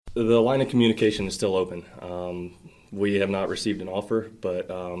The line of communication is still open. We have not received an offer, but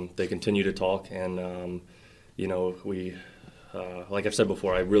they continue to talk, and we, like I've said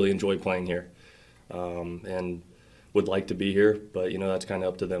before, I really enjoy playing here, and would like to be here, but that's kind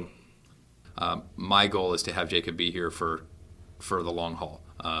of up to them. My goal is to have Jacob be here for the long haul,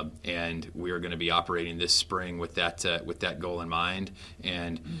 and we are going to be operating this spring with that goal in mind.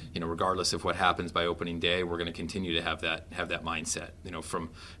 And regardless of what happens by opening day, we're going to continue to have that mindset.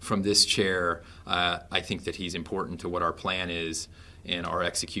 From this chair, I think that he's important to what our plan is and our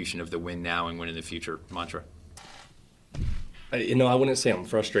execution of the win now and win in the future mantra. I wouldn't say I'm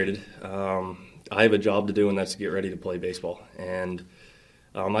frustrated. I have a job to do, and that's to get ready to play baseball. And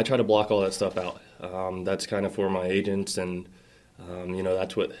I try to block all that stuff out. That's kind of for my agents, and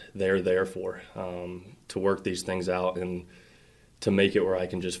that's what they're there for, to work these things out and to make it where I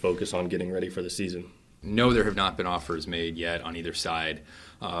can just focus on getting ready for the season. No, there have not been offers made yet on either side.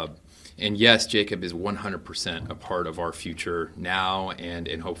 And yes, Jacob is 100% a part of our future now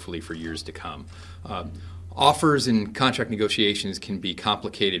and hopefully for years to come. Offers and contract negotiations can be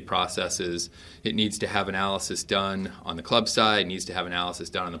complicated processes. It needs to have analysis done on the club side, needs to have analysis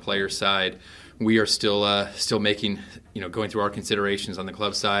done on the player side. We are still making, going through our considerations on the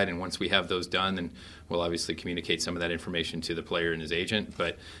club side, and once we have those done, then we'll obviously communicate some of that information to the player and his agent.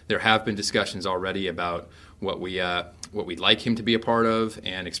 But there have been discussions already about what we'd like him to be a part of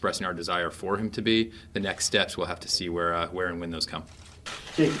and expressing our desire for him to be. The next steps, we'll have to see where and when those come.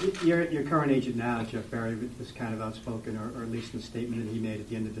 Jake, your current agent now, Jeff Barry, was kind of outspoken, or at least in the statement that he made at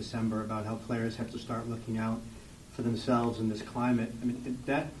the end of December about how players have to start looking out for themselves in this climate. I mean,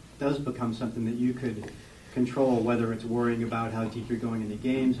 that does become something that you could control, whether it's worrying about how deep you're going into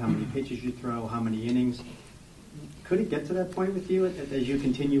games, how many pitches you throw, how many innings. Could it get to that point with you as you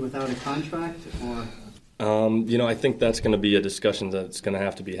continue without a contract? Or I think that's going to be a discussion that's going to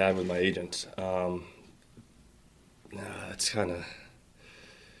have to be had with my agents.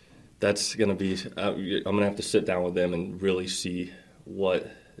 That's going to be, I'm going to have to sit down with them and really see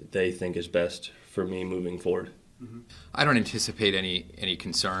what they think is best for me moving forward. Mm-hmm. I don't anticipate any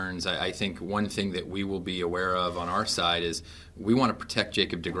concerns. I think one thing that we will be aware of on our side is we want to protect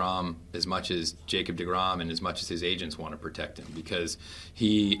Jacob deGrom as much as Jacob deGrom and as much as his agents want to protect him, because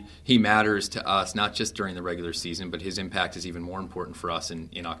he matters to us, not just during the regular season, but his impact is even more important for us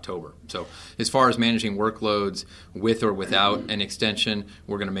in October. So as far as managing workloads with or without an extension,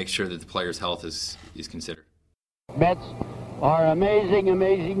 we're going to make sure that the player's health is considered. Mets are amazing.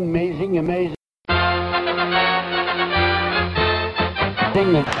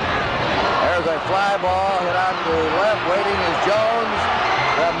 There's a fly ball hit out to left. Waiting is Jones.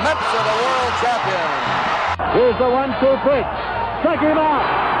 The Mets are the world champions. Here's the 1-2 pitch. Strike him out.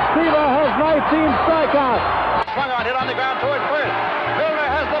 Silva has 19 strikeouts. Swung on, hit on the ground toward first.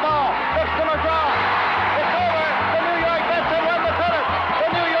 Milner has the ball. It's to McGraw. It's over. The New York Mets have won the pennant. The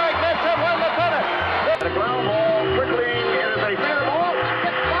New York Mets have won the pennant. The ground ball quickly. It is a fair ball.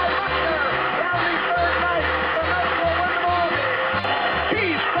 It's by Buckner. Down the third base. The Mets will win the ball.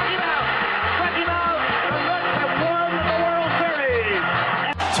 He struck him out. The Mets have won the World Series.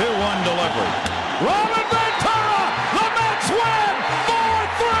 2-1 delivery. Robin Ventura. The Mets win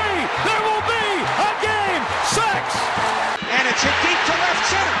 4-3. There will be a game 6. And it's hit deep to left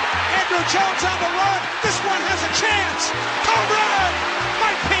center. Andrew Jones on the run. This one has a chance. Home run.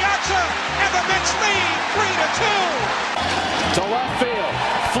 Mike Piazza. And the Mets lead 3-2. To left field.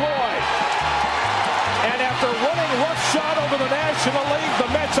 Floyd. And after winning roughshod over the National League, the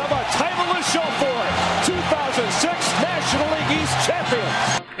Mets have a title to show for it. 2006 National League East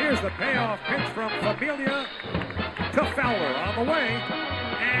champions. Here's the payoff pitch from Familia to Fowler on the way.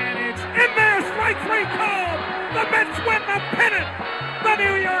 And it's in there. Strike 3 called. The Mets win the pennant. The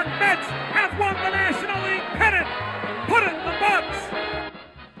New York Mets have won the National League pennant. Put it in the books.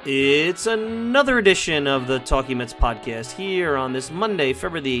 It's another edition of the Talking Mets podcast here on this Monday,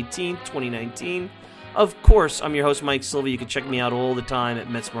 February the 18th, 2019. Of course, I'm your host, Mike Silva. You can check me out all the time at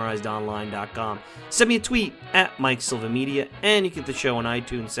MetsMemorizedOnline.com. Send me a tweet at Mike Silva Media, and you get the show on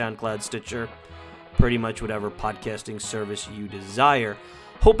iTunes, SoundCloud, Stitcher, pretty much whatever podcasting service you desire.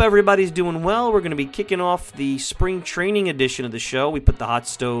 Hope everybody's doing well. We're going to be kicking off the spring training edition of the show. We put the hot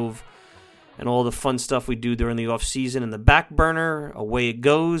stove and all the fun stuff we do during the off season in the back burner. Away it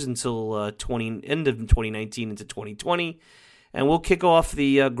goes until end of 2019 into 2020. And we'll kick off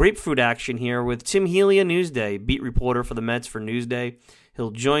the grapefruit action here with Tim Healey of Newsday, beat reporter for the Mets for Newsday.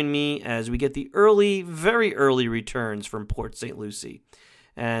 He'll join me as we get the very early returns from Port St. Lucie.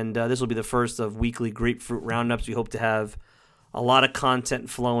 And this will be the first of weekly grapefruit roundups. We hope to have a lot of content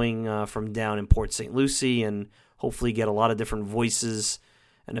flowing from down in Port St. Lucie and hopefully get a lot of different voices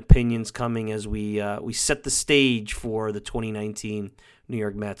and opinions coming as we set the stage for the 2019 New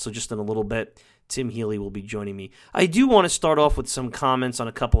York Mets. So just in a little bit, Tim Healey will be joining me. I do want to start off with some comments on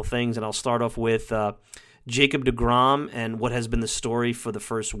a couple of things, and I'll start off with Jacob deGrom and what has been the story for the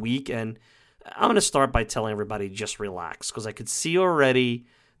first week. And I'm going to start by telling everybody just relax, because I could see already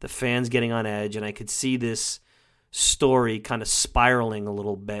the fans getting on edge, and I could see this story kind of spiraling a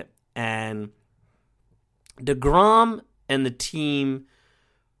little bit. And deGrom and the team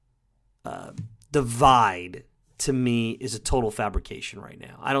divide, to me, is a total fabrication right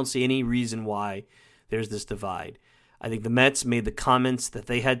now. I don't see any reason why there's this divide. I think the Mets made the comments that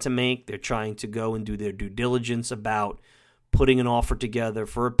they had to make. They're trying to go and do their due diligence about putting an offer together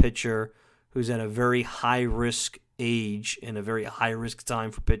for a pitcher who's at a very high-risk age and a very high-risk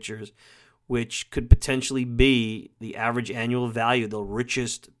time for pitchers, which could potentially be the average annual value, the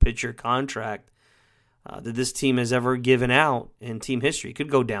richest pitcher contract that this team has ever given out in team history. It could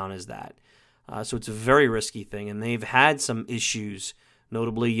go down as that. So it's a very risky thing, and they've had some issues,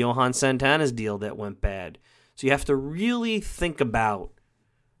 notably Johan Santana's deal that went bad. So you have to really think about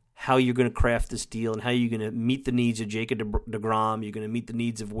how you're going to craft this deal and how you're going to meet the needs of Jacob deGrom. You're going to meet the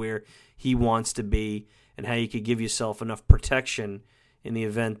needs of where he wants to be, and how you could give yourself enough protection in the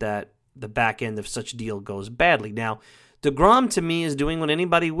event that the back end of such a deal goes badly. Now, deGrom, to me, is doing what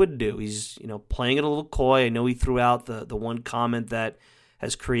anybody would do. He's playing it a little coy. I know he threw out the one comment that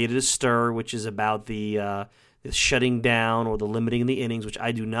has created a stir, which is about the shutting down or the limiting the innings, which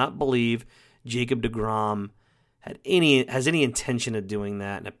I do not believe Jacob deGrom has any intention of doing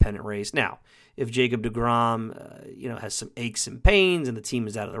that in a pennant race. Now, if Jacob deGrom has some aches and pains and the team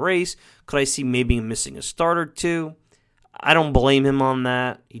is out of the race, could I see maybe him missing a start or two? I don't blame him on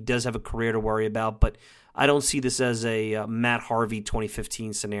that. He does have a career to worry about, but I don't see this as a Matt Harvey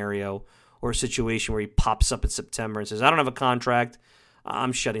 2015 scenario or a situation where he pops up in September and says, I don't have a contract,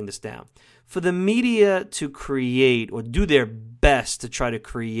 I'm shutting this down. For the media to create or do their best to try to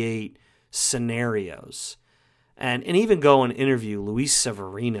create scenarios and even go and interview Luis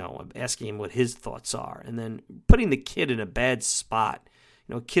Severino, asking him what his thoughts are, and then putting the kid in a bad spot,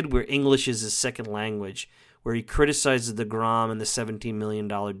 a kid where English is his second language, where he criticizes deGrom and the $17 million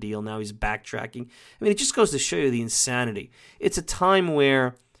deal. Now he's backtracking. I mean, it just goes to show you the insanity. It's a time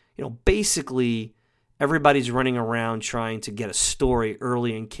where, basically everybody's running around trying to get a story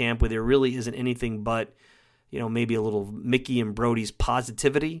early in camp where there really isn't anything but, maybe a little Mickey and Brody's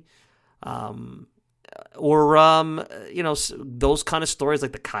positivity. Those kind of stories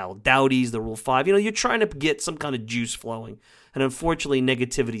like the Kyle Dowdys, the Rule 5. You're trying to get some kind of juice flowing. And unfortunately,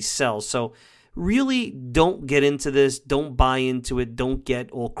 negativity sells. So really don't get into this. Don't buy into it. Don't get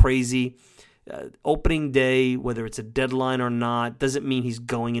all crazy. Opening day, whether it's a deadline or not, doesn't mean he's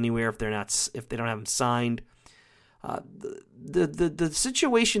going anywhere if they don't have him signed. The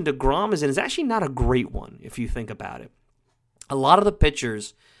situation deGrom is in is actually not a great one if you think about it. A lot of the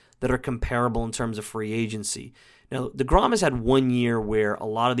pitchers that are comparable in terms of free agency. Now, deGrom has had 1 year where a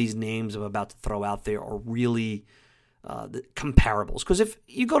lot of these names I'm about to throw out there are really the comparables. Because if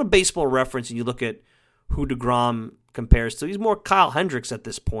you go to Baseball Reference and you look at who deGrom compares to, he's more Kyle Hendricks at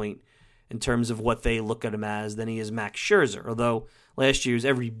this point in terms of what they look at him as than he is Max Scherzer, although last year is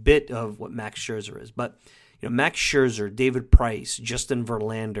every bit of what Max Scherzer is. But Max Scherzer, David Price, Justin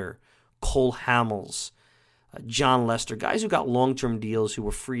Verlander, Cole Hamels, John Lester, guys who got long-term deals who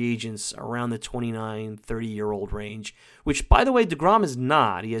were free agents around the 29, 30-year-old range, which, by the way, deGrom is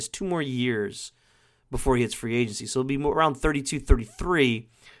not. He has 2 more years before he hits free agency, so it'll be around 32, 33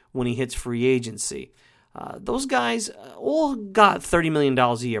 when he hits free agency. Those guys all got $30 million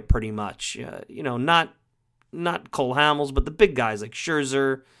a year pretty much. Not Cole Hamels, but the big guys like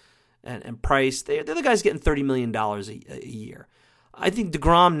Scherzer and Price. They're the guys getting $30 million a year. I think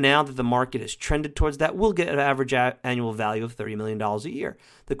deGrom, now that the market has trended towards that, will get an average annual value of $30 million a year.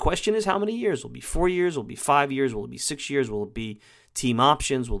 The question is how many years? Will it be 4 years? Will it be 5 years? Will it be 6 years? Will it be team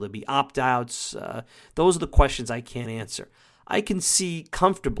options? Will there be opt-outs? Those are the questions I can't answer. I can see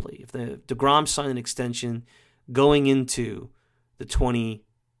comfortably, if the deGrom signed an extension going into the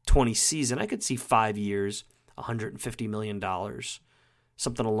 2020 season, I could see 5 years, $150 million,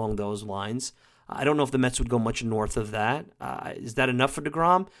 something along those lines. I don't know if the Mets would go much north of that. Is that enough for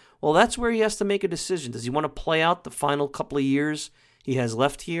deGrom? Well, that's where he has to make a decision. Does he want to play out the final couple of years he has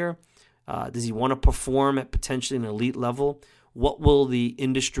left here? Does he want to perform at potentially an elite level? What will the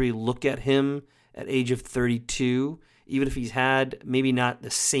industry look at him at age of 32, even if he's had maybe not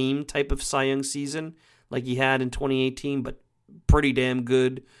the same type of Cy Young season like he had in 2018, but pretty damn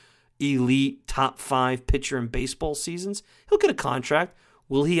good elite top 5 pitcher in baseball seasons? He'll get a contract.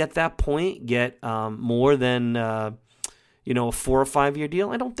 Will he at that point get more than a 4 or 5 year deal?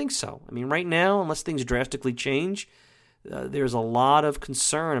 I don't think so. I mean, right now, unless things drastically change, there's a lot of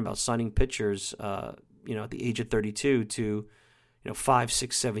concern about signing pitchers, at the age of 32 to, 5,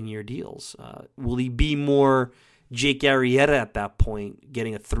 6, 7 year deals. Will he be more Jake Arrieta at that point,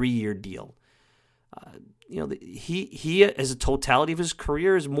 getting a 3-year deal? He as a totality of his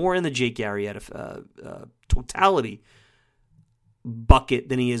career is more in the Jake Arrieta totality bucket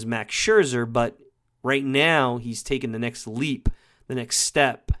than he is Max Scherzer, but right now he's taken the next leap, the next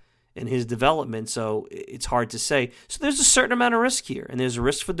step in his development, so it's hard to say. So there's a certain amount of risk here, and there's a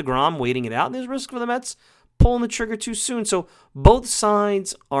risk for deGrom waiting it out, and there's a risk for the Mets pulling the trigger too soon. So both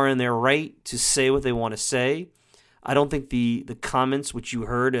sides are in their right to say what they want to say. I don't think the comments which you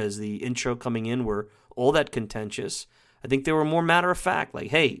heard as the intro coming in were all that contentious. I think they were more matter of fact, like,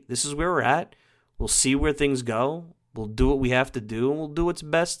 hey, this is where we're at. We'll see where things go. We'll do what we have to do, and we'll do what's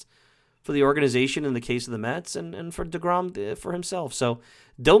best for the organization in the case of the Mets and for deGrom for himself. So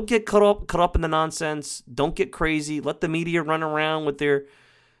don't get caught up in the nonsense. Don't get crazy. Let the media run around with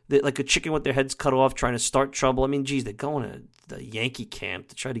like a chicken with their heads cut off trying to start trouble. I mean, geez, they're going to the Yankee camp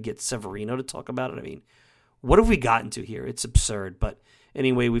to try to get Severino to talk about it. I mean, what have we gotten to here? It's absurd. But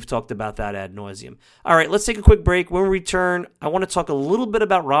anyway, we've talked about that ad nauseum. All right, let's take a quick break. When we return, I want to talk a little bit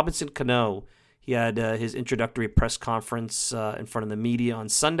about Robinson Cano. He had his introductory press conference in front of the media on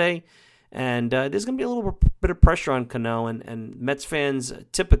Sunday. And there's going to be a little bit of pressure on Cano, and Mets fans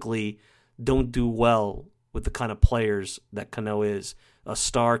typically don't do well with the kind of players that Cano is, a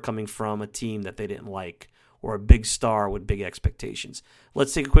star coming from a team that they didn't like, or a big star with big expectations.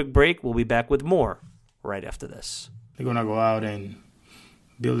 Let's take a quick break. We'll be back with more right after this. They're going to go out and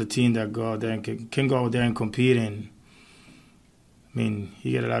build a team that go out there and can go out there and compete. And I mean,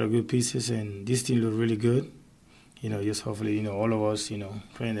 he got a lot of good pieces, and this team look really good. Just hopefully, all of us,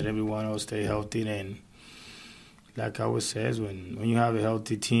 praying that everyone will stay healthy. And like I always says, when you have a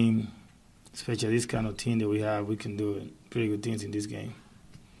healthy team, especially this kind of team that we have, we can do pretty good things in this game.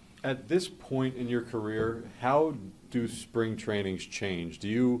 At this point in your career, how do spring trainings change? Do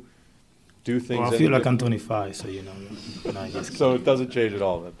you do things? Well, I feel like I'm 25, so So it doesn't change at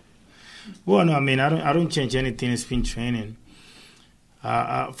all then. Well, no, I mean, I don't change anything in spring training.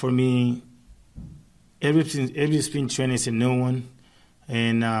 For me, every spring training is a new one,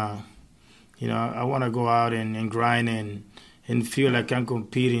 and I want to go out and grind and feel like I'm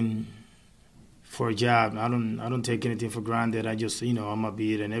competing for a job. I don't take anything for granted. I just I'm gonna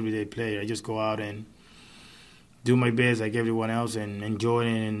be an everyday player. I just go out and do my best like everyone else and enjoy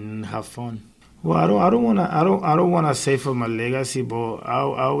it and have fun. Well, I don't wanna say for my legacy, but I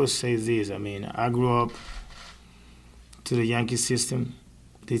always say this. I mean, I grew up to the Yankee system.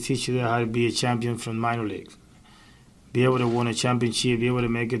 They teach you how to be a champion from minor leagues. Be able to win a championship, be able to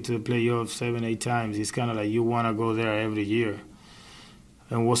make it to the playoffs 7, 8 times. It's kind of like you want to go there every year.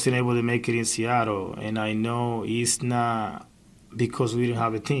 And wasn't able to make it in Seattle. And I know it's not because we didn't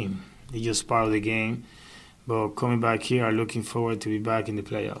have a team. It's just part of the game. But coming back here, I'm looking forward to be back in the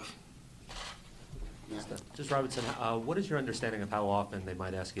playoffs. Just Robinson, what is your understanding of how often they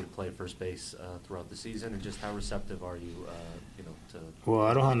might ask you to play first base throughout the season, and just how receptive are you, to? Well,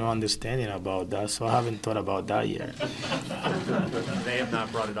 I don't have no understanding about that, so I haven't thought about that yet. They have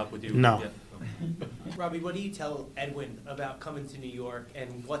not brought it up with you? No. Yet? Robbie, what do you tell Edwin about coming to New York,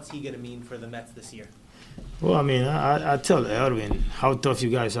 and what's he going to mean for the Mets this year? Well, I mean, I tell Edwin how tough you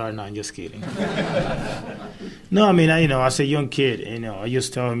guys are. No, I'm just kidding. No, I mean, as a young kid, I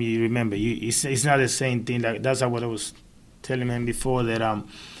just tell him, you remember, it's not the same thing. Like, that's what I was telling him before, that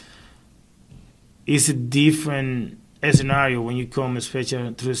it's a different scenario when you come,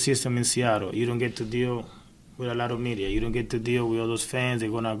 especially through the system in Seattle. You don't get to deal with a lot of media. You don't get to deal with all those fans. They're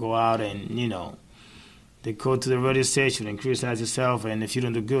going to go out and, they go to the radio station and criticize yourself, and if you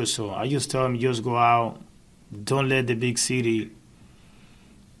don't do good. So I just tell them, just go out. Don't let the big city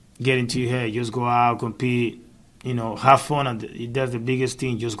get into your head. Just go out, compete, have fun. And that's the biggest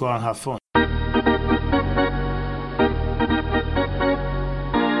thing. Just go out and have fun.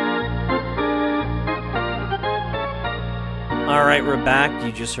 All right, we're back.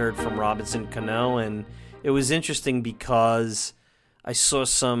 You just heard from Robinson Cano, and it was interesting because I saw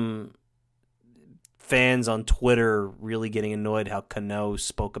some fans on Twitter really getting annoyed how Cano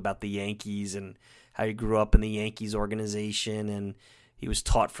spoke about the Yankees and how he grew up in the Yankees organization, and he was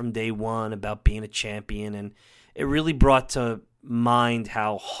taught from day one about being a champion, and it really brought to mind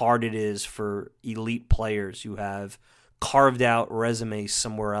how hard it is for elite players who have carved out resumes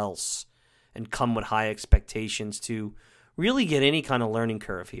somewhere else and come with high expectations to really get any kind of learning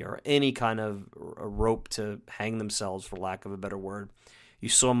curve here, or any kind of a rope to hang themselves, for lack of a better word. You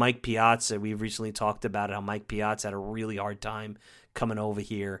saw Mike Piazza. We've recently talked about how Mike Piazza had a really hard time coming over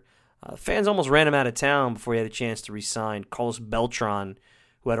here. Fans almost ran him out of town before he had a chance to re-sign. Carlos Beltran,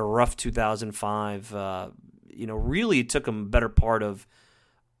 who had a rough 2005, really took him a better part of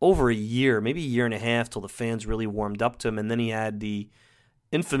over a year, maybe a year and a half, till the fans really warmed up to him. And then he had the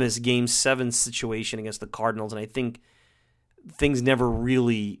infamous Game 7 situation against the Cardinals, and I think things never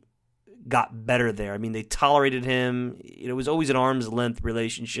really got better there. I mean, they tolerated him. It was always an arm's length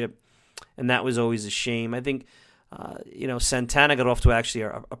relationship, and that was always a shame. I think, Santana got off to actually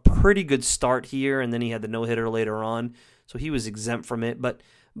a pretty good start here, and then he had the no-hitter later on, so he was exempt from it. But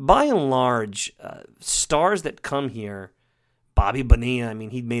by and large, stars that come here, Bobby Bonilla, I mean,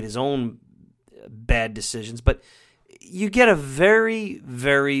 he made his own bad decisions, but you get a very,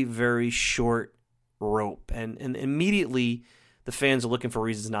 very, very short rope, and immediately the fans are looking for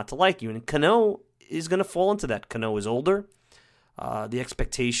reasons not to like you. And Cano is going to fall into that. Cano is older. The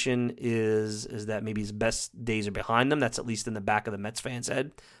expectation is that maybe his best days are behind them. That's at least in the back of the Mets fans'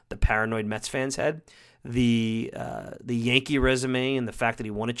 head, the paranoid Mets fans' head. The Yankee resume and the fact that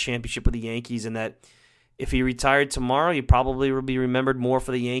he won a championship with the Yankees, and that if he retired tomorrow, he probably would be remembered more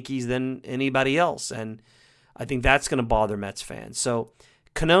for the Yankees than anybody else. And I think that's going to bother Mets fans. So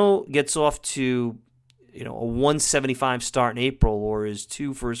Cano gets off to a 175 start in April, or is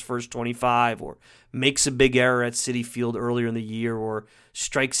 2 for his first 25, or makes a big error at Citi Field earlier in the year, or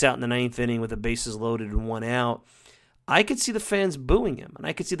strikes out in the 9th inning with the bases loaded and 1 out, I could see the fans booing him, and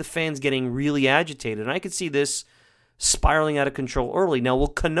I could see the fans getting really agitated, and I could see this spiraling out of control early. Now, will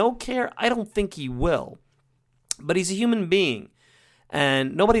Cano care? I don't think he will, but he's a human being,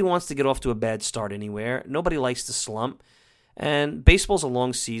 and nobody wants to get off to a bad start anywhere. Nobody likes to slump. And baseball's a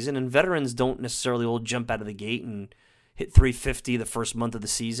long season, and veterans don't necessarily all jump out of the gate and hit 350 the first month of the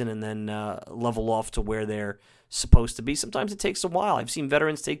season and then level off to where they're supposed to be. Sometimes it takes a while. I've seen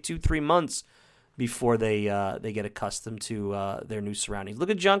veterans take 2-3 months before they get accustomed to their new surroundings. Look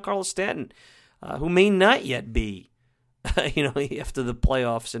at Giancarlo Stanton, who may not yet be, after the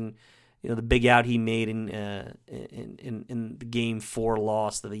playoffs and the big out he made in the Game 4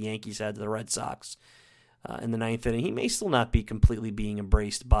 loss that the Yankees had to the Red Sox. In the 9th inning, he may still not be completely being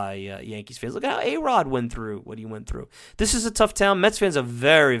embraced by Yankees fans. Look how A-Rod went through what he went through. This is a tough town. Mets fans are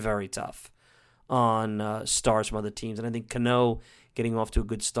very, very tough on stars from other teams, and I think Cano getting off to a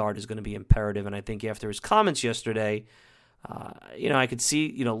good start is going to be imperative. And I think after his comments yesterday, I could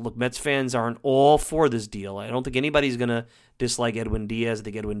see, look, Mets fans aren't all for this deal. I don't think anybody's going to dislike Edwin Diaz. I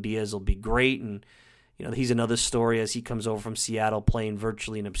think Edwin Diaz will be great, and he's another story as he comes over from Seattle playing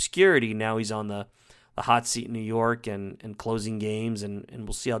virtually in obscurity. Now he's on the hot seat in New York and closing games, and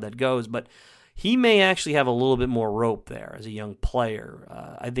we'll see how that goes. But he may actually have a little bit more rope there as a young player.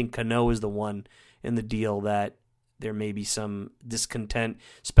 I think Cano is the one in the deal that there may be some discontent,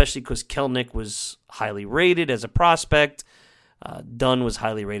 especially because Kelenic was highly rated as a prospect. Dunn was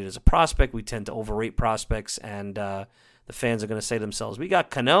highly rated as a prospect. We tend to overrate prospects, and the fans are going to say to themselves, we got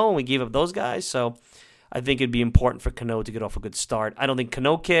Cano and we gave up those guys. So I think it'd be important for Cano to get off a good start. I don't think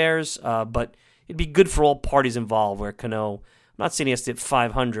Cano cares, but it'd be good for all parties involved where Cano, I'm not saying he has to hit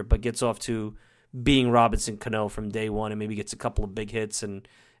 500, but gets off to being Robinson Cano from day one and maybe gets a couple of big hits and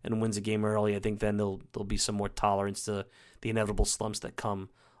wins a game early. I think then there'll be some more tolerance to the inevitable slumps that come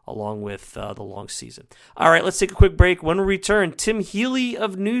along with the long season. All right, let's take a quick break. When we return, Tim Healey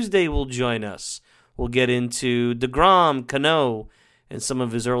of Newsday will join us. We'll get into deGrom, Cano, and some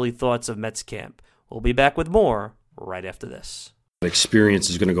of his early thoughts of Mets camp. We'll be back with more right after this. Experience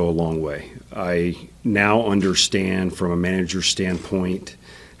is going to go a long way. I now understand from a manager's standpoint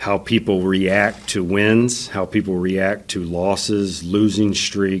how people react to wins, how people react to losses, losing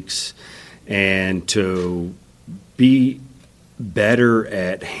streaks, and to be better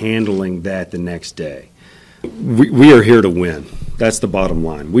at handling that the next day. We are here to win. That's the bottom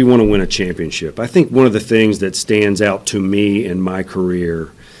line. We want to win a championship. I think one of the things that stands out to me in my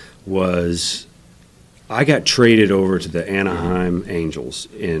career was I got traded over to the Anaheim Angels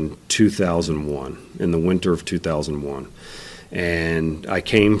in 2001, in the winter of 2001. And I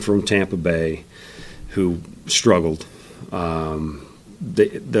came from Tampa Bay, who struggled.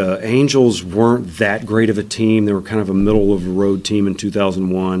 The Angels weren't that great of a team. They were kind of a middle-of-the-road team in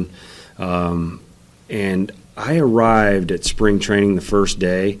 2001. And I arrived at spring training the first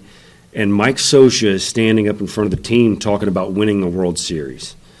day, and Mike Scioscia is standing up in front of the team talking about winning the World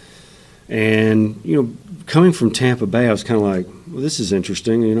Series. And, coming from Tampa Bay, I was kind of like, well, this is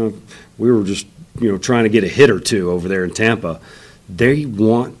interesting. We were just, trying to get a hit or two over there in Tampa. They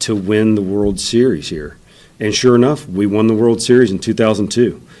want to win the World Series here. And sure enough, we won the World Series in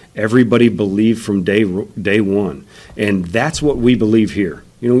 2002. Everybody believed from day one. And that's what we believe here.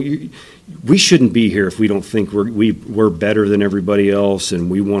 We shouldn't be here if we don't think we're better than everybody else and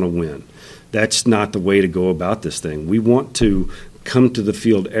we want to win. That's not the way to go about this thing. We want to come to the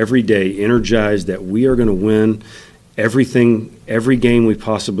field every day energized that we are going to win everything, every game we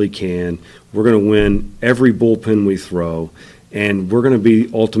possibly can. We're going to win every bullpen we throw, and we're going to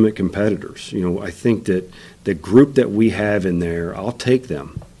be ultimate competitors. I think that the group that we have in there, I'll take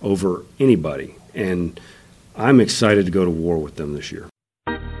them over anybody, and I'm excited to go to war with them this year.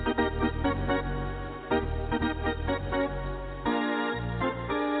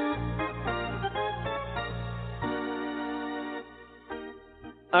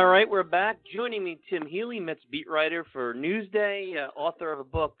 All right, we're back. Joining me, Tim Healey, Mets beat writer for Newsday, author of a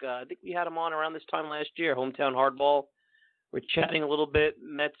book. I think we had him on around this time last year, Hometown Hardball. We're chatting a little bit.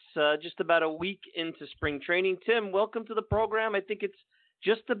 Mets just about a week into spring training. Tim, welcome to the program. I think it's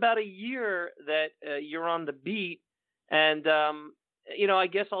just about a year that you're on the beat. And, I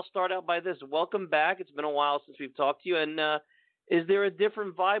guess I'll start out by this. Welcome back. It's been a while since we've talked to you. And is there a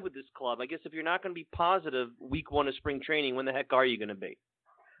different vibe with this club? I guess if you're not going to be positive week one of spring training, when the heck are you going to be?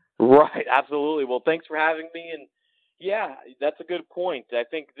 Right, absolutely. Well, thanks for having me. And yeah, that's a good point. I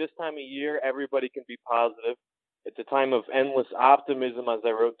think this time of year, everybody can be positive. It's a time of endless optimism, as I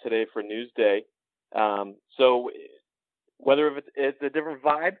wrote today for Newsday. So whether it's a different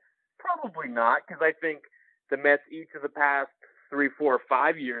vibe, probably not, because I think the Mets each of the past 3, 4,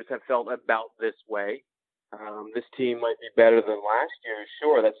 5 years have felt about this way. This team might be better than last year.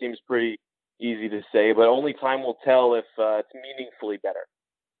 Sure, that seems pretty easy to say, but only time will tell if it's meaningfully better.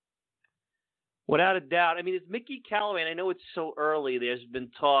 Without a doubt. I mean, it's Mickey Callaway, and I know it's so early. There's been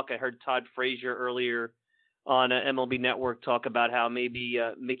talk. I heard Todd Frazier earlier on MLB Network talk about how maybe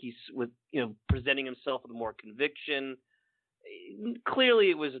Mickey's presenting himself with more conviction.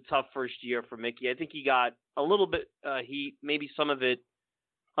 Clearly, it was a tough first year for Mickey. I think he got a little bit heat, maybe some of it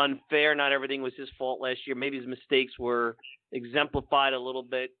unfair. Not everything was his fault last year. Maybe his mistakes were exemplified a little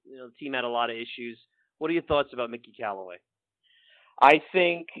bit. The team had a lot of issues. What are your thoughts about Mickey Callaway? I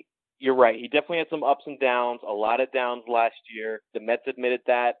think you're right. He definitely had some ups and downs, a lot of downs last year. The Mets admitted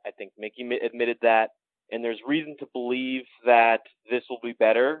that. I think Mickey admitted that. And there's reason to believe that this will be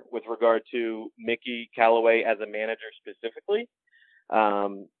better with regard to Mickey Callaway as a manager specifically.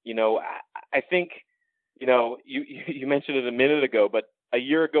 I think, you mentioned it a minute ago, but a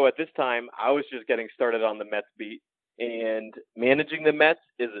year ago at this time, I was just getting started on the Mets beat. And managing the Mets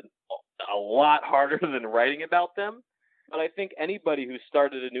is a lot harder than writing about them. But I think anybody who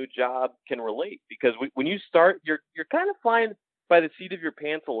started a new job can relate, because when you start, you're kind of flying by the seat of your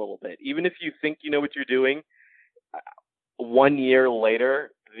pants a little bit. Even if you think you know what you're doing, 1 year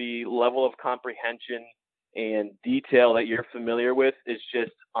later, the level of comprehension and detail that you're familiar with is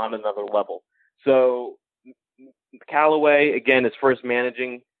just on another level. So Callaway, again, his first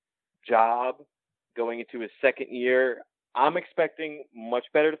managing job, going into his second year, I'm expecting much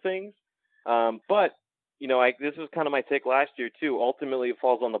better things. But this was kind of my take last year, too. Ultimately, it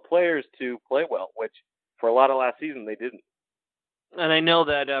falls on the players to play well, which for a lot of last season, they didn't. And I know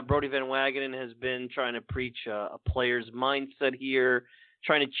that Brody Van Wagenen has been trying to preach a player's mindset here,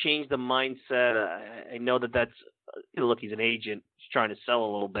 trying to change the mindset. I know that's look, he's an agent. He's trying to sell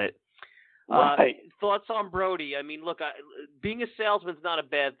a little bit. Right. Thoughts on Brody? I mean, look, being a salesman's not a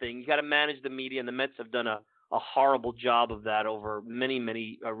bad thing. You got to manage the media, and the Mets have done a horrible job of that over many,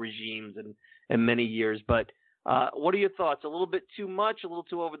 many regimes and many years. But what are your thoughts? A little bit too much, a little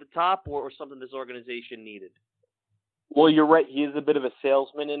too over the top, or something this organization needed? Well, you're right. He is a bit of a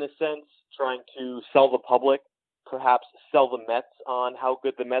salesman in a sense, trying to sell the public, perhaps sell the Mets on how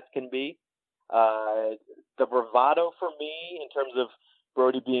good the Mets can be. The bravado for me, in terms of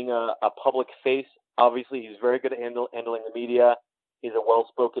Brody being a public face, obviously he's very good at handling the media. He's a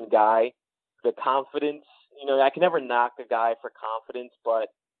well-spoken guy. The confidence, I can never knock a guy for confidence, but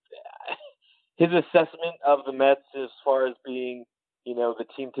his assessment of the Mets as far as being, the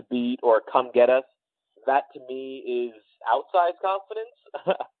team to beat or come get us, that to me is outsized confidence.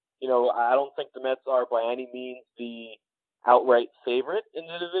 I don't think the Mets are by any means the outright favorite in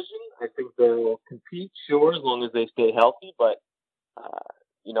the division. I think they'll compete, sure, as long as they stay healthy, but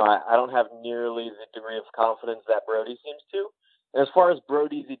I don't have nearly the degree of confidence that Brody seems to. And as far as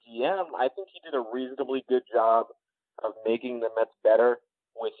Brody, the GM, I think he did a reasonably good job of making the Mets better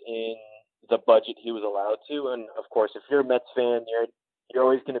within the budget he was allowed to. And of course, if you're a Mets fan, you're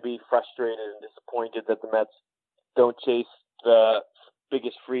always going to be frustrated and disappointed that the Mets don't chase the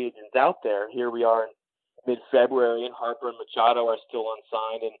biggest free agents out there. Here we are in mid-February, and Harper and Machado are still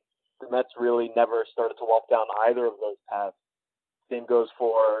unsigned, and the Mets really never started to walk down either of those paths. Same goes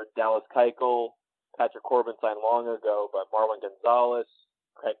for Dallas Keuchel. Patrick Corbin signed long ago, but Marwin Gonzalez,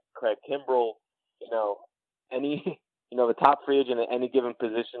 Craig Kimbrell, the top free agent at any given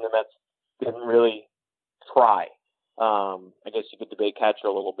position, the Mets didn't really try. I guess you could debate catcher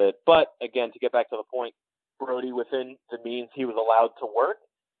a little bit. But, again, to get back to the point, Brody, within the means he was allowed to work,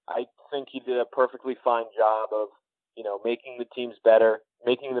 I think he did a perfectly fine job of, making the teams better,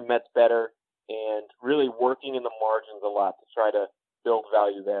 making the Mets better, and really working in the margins a lot to try to build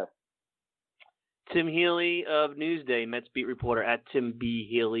value there. Tim Healey of Newsday, Mets beat reporter at Tim B.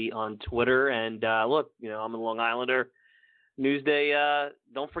 Healey on Twitter. And look, I'm a Long Islander. Newsday,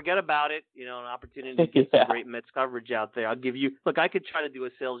 don't forget about it. An opportunity to get some great Mets coverage out there. I'll give you. Look, I could try to do a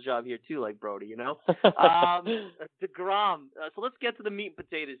sales job here too, like Brody. deGrom. So let's get to the meat and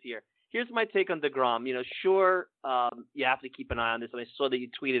potatoes here. Here's my take on deGrom. Sure, you have to keep an eye on this. And I saw that you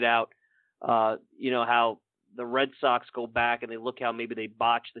tweeted out, how the Red Sox go back and they look how maybe they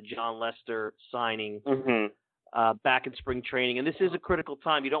botched the John Lester signing back in spring training. And this is a critical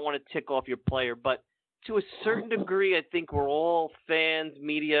time. You don't want to tick off your player, but to a certain degree, I think we're all fans,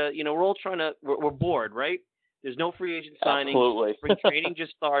 media, we're all we're bored, right? There's no free agent signing. Absolutely. Spring training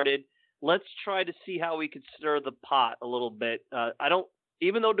just started. Let's try to see how we could stir the pot a little bit.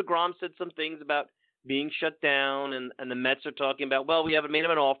 Even though deGrom said some things about being shut down and the Mets are talking about, well, we haven't made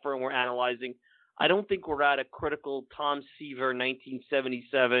him an offer and we're analyzing. I don't think we're at a critical Tom Seaver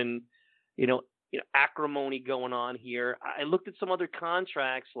 1977, acrimony going on here. I looked at some other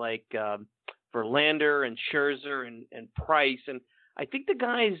contracts like Verlander and Scherzer and Price, and I think the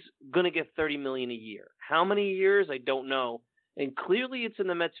guy's going to get $30 million a year. How many years? I don't know. And clearly it's in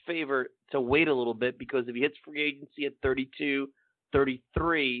the Mets' favor to wait a little bit because if he hits free agency at 32,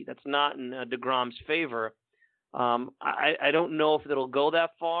 33, that's not in deGrom's favor. I don't know if it'll go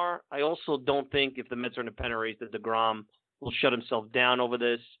that far. I also don't think if the Mets are in a pennant race that deGrom will shut himself down over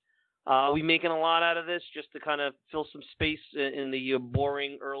this. Are we making a lot out of this just to kind of fill some space in the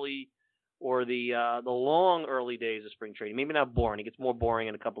boring early or the long early days of spring training? Maybe not boring. It gets more boring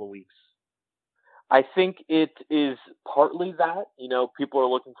in a couple of weeks. I think it is partly that. People are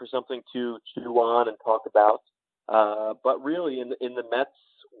looking for something to chew on and talk about. But really, in the Mets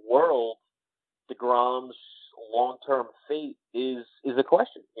world, deGrom's long-term fate is a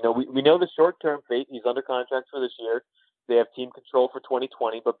question. We know the short-term fate. He's under contract for this year. They have team control for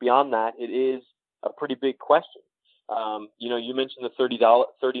 2020. But beyond that, it is a pretty big question. You mentioned the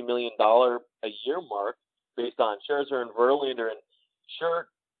 $30 million a year mark based on Scherzer and Verlander. And sure,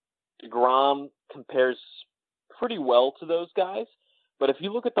 deGrom compares pretty well to those guys. But if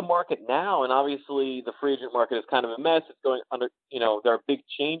you look at the market now, and obviously the free agent market is kind of a mess, it's going under, there are big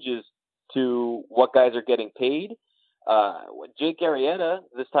changes to what guys are getting paid. Jake Arrieta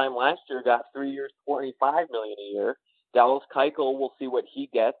this time last year got 3 years, $25 million a year. Dallas Keuchel, we'll see what he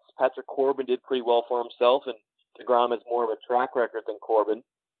gets. Patrick Corbin did pretty well for himself, and deGrom has more of a track record than Corbin.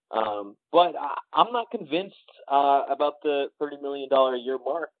 But I'm not convinced about the $30 million a year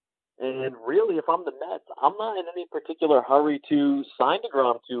mark. And really, if I'm the Mets, I'm not in any particular hurry to sign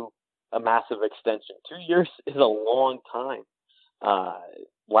deGrom to a massive extension. 2 years is a long time.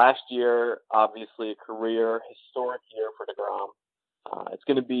 Last year, obviously, a career historic year for deGrom. It's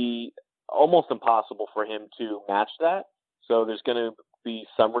going to be almost impossible for him to match that. So there's going to be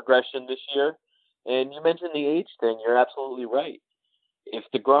some regression this year. And you mentioned the age thing. You're absolutely right. If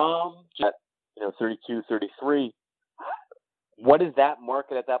deGrom at 32, 33, what is that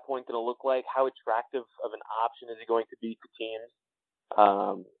market at that point going to look like? How attractive of an option is he going to be to teams?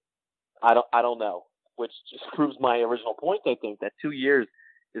 I don't know, which just proves my original point. I think that 2 years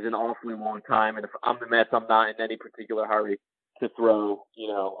is an awfully long time, and if I'm the Mets, I'm not in any particular hurry to throw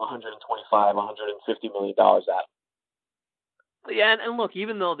 $125, $150 million at him. Yeah, and look,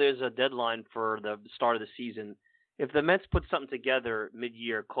 even though there's a deadline for the start of the season, if the Mets put something together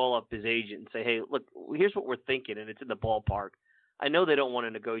mid-year, call up his agent and say, hey, look, here's what we're thinking, and it's in the ballpark. I know they don't want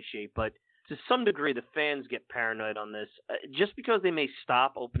to negotiate, but to some degree, the fans get paranoid on this. Just because they may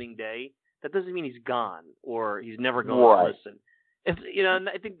stop opening day, that doesn't mean he's gone or he's never going to listen. And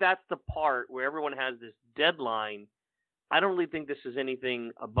I think that's the part where everyone has this deadline. I don't really think this is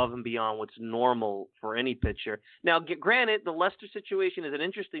anything above and beyond what's normal for any pitcher. Now, granted, the Lester situation is an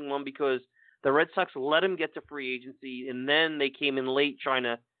interesting one because the Red Sox let him get to free agency, and then they came in late trying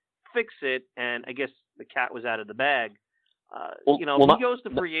to fix it, and I guess the cat was out of the bag. If he goes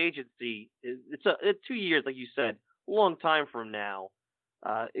to free agency, it's 2 years, like you said, a long time from now.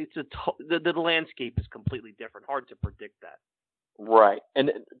 The landscape is completely different. Hard to predict that. Right.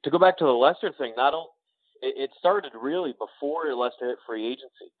 And to go back to the Lester thing, it started really before Lester hit free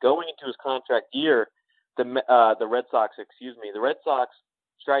agency. Going into his contract year, the Red Sox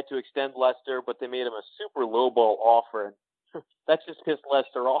tried to extend Lester, but they made him a super lowball offer. That just pissed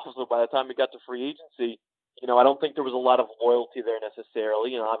Lester off. So by the time he got to free agency, I don't think there was a lot of loyalty there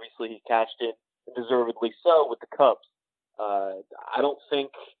necessarily. Obviously he cashed in, and deservedly so, with the Cubs. I don't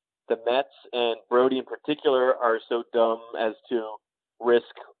think the Mets and Brody in particular are so dumb as to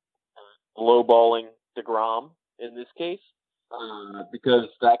risk lowballing deGrom in this case, because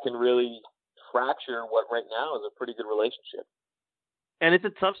that can really fracture what right now is a pretty good relationship. And it's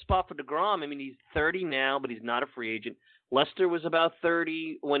a tough spot for deGrom. I mean, he's 30 now, but he's not a free agent. Lester was about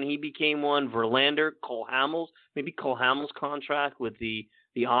 30 when he became one. Verlander, Cole Hamels' contract with the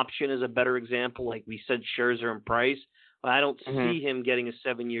option is a better example. Like we said, Scherzer and Price. I don't see him getting a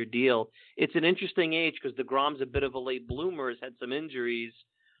 7-year deal. It's an interesting age because deGrom's a bit of a late bloomer, has had some injuries,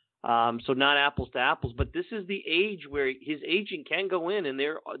 so not apples to apples. But this is the age where his agent can go in, and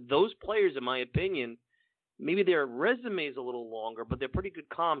those players, in my opinion, maybe their resume is a little longer, but they're pretty good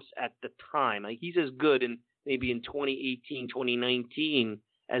comps at the time. Like he's as good in 2018, 2019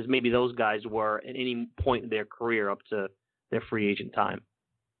 as maybe those guys were at any point in their career up to their free agent time.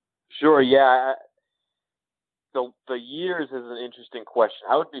 Sure, yeah. The years is an interesting question.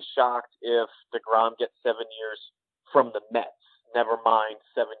 I would be shocked if deGrom gets 7 years from the Mets, never mind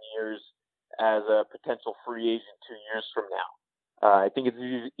 7 years as a potential free agent 2 years from now. I think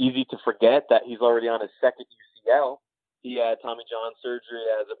it's easy to forget that he's already on his second UCL. He had Tommy John surgery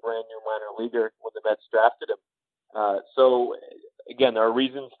as a brand new minor leaguer when the Mets drafted him. So, again, there are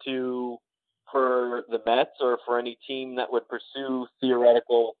reasons for the Mets or for any team that would pursue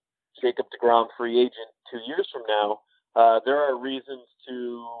theoretical Jacob deGrom free agent 2 years from now. There are reasons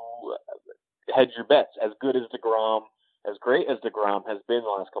to hedge your bets. As good as deGrom, as great as deGrom has been the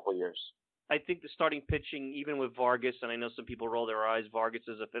last couple of years. I think the starting pitching, even with Vargas, and I know some people roll their eyes, Vargas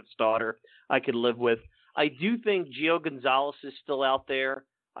is a fifth starter, I could live with. I do think Gio Gonzalez is still out there.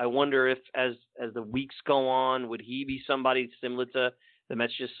 I wonder if, as the weeks go on, would he be somebody similar to the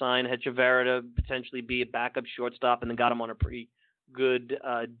Mets just signed Hechavarria to potentially be a backup shortstop and then got him on a pretty good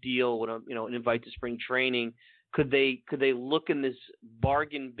deal with an invite to spring training? Could they look in this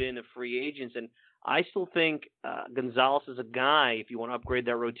bargain bin of free agents? And I still think Gonzalez is a guy if you want to upgrade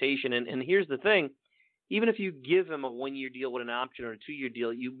that rotation. And here's the thing. Even if you give him a 1-year deal with an option or a 2-year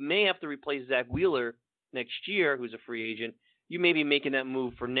deal, you may have to replace Zach Wheeler next year, who's a free agent. You may be making that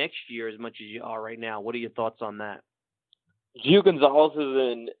move for next year as much as you are right now. What are your thoughts on that? Gio Gonzalez is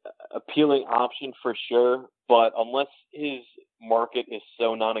an appealing option for sure, but unless his market is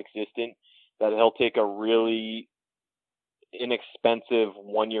so non-existent that he'll take a really inexpensive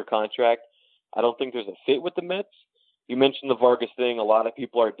 1-year contract, I don't think there's a fit with the Mets. You mentioned the Vargas thing. A lot of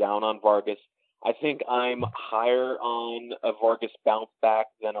people are down on Vargas. I think I'm higher on a Vargas bounce back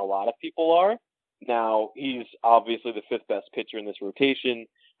than a lot of people are. Now, he's obviously the fifth best pitcher in this rotation.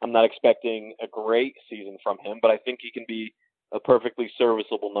 I'm not expecting a great season from him, but I think he can be a perfectly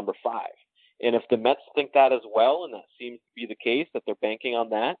serviceable number 5. And if the Mets think that as well, and that seems to be the case, that they're banking on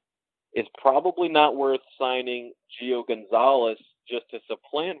that, it's probably not worth signing Gio Gonzalez just to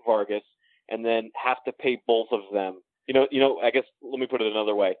supplant Vargas and then have to pay both of them. I guess let me put it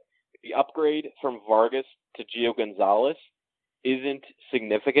another way. The upgrade from Vargas to Gio Gonzalez isn't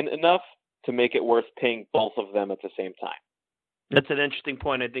significant enough to make it worth paying both of them at the same time. That's an interesting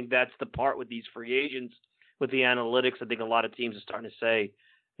point. I think that's the part with these free agents, with the analytics. I think a lot of teams are starting to say,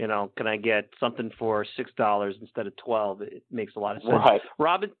 can I get something for $6 instead of $12? It makes a lot of sense. Right.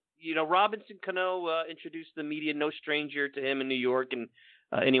 Robinson Cano introduced the media, no stranger to him in New York, and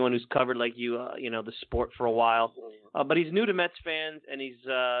anyone who's covered like the sport for a while. But he's new to Mets fans, and he's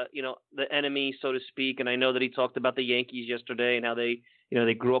the enemy, so to speak. And I know that he talked about the Yankees yesterday and how they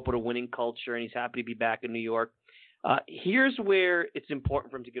grew up with a winning culture, and he's happy to be back in New York. Here's where it's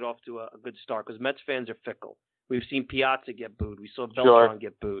important for him to get off to a good start, because Mets fans are fickle. We've seen Piazza get booed. We saw Beltran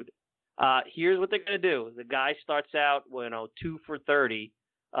get booed. Here's what they're going to do. The guy starts out, 2 for 30,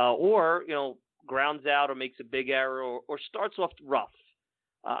 or grounds out or makes a big error or starts off rough.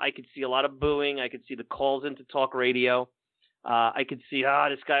 I could see a lot of booing. I could see the calls into talk radio. I could see,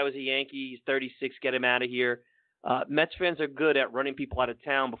 this guy was a Yankee. He's 36. Get him out of here. Mets fans are good at running people out of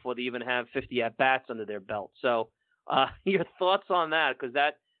town before they even have 50 at-bats under their belt. So your thoughts on that? Because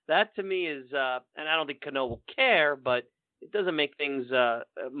that to me is, and I don't think Cano will care, but it doesn't make things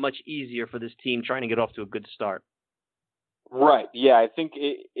much easier for this team trying to get off to a good start. Right. Yeah, I think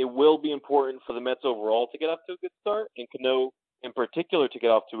it will be important for the Mets overall to get off to a good start, and Cano in particular to get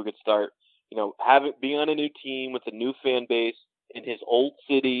off to a good start. Being on a new team with a new fan base in his old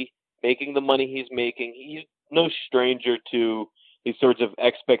city, making the money he's making. He's no stranger to these sorts of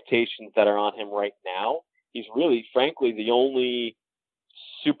expectations that are on him right now. He's really, frankly, the only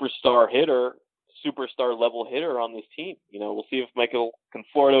superstar level hitter on this team. We'll see if Michael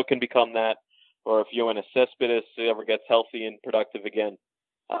Conforto can become that, or if Yoenis Cespedes ever gets healthy and productive again.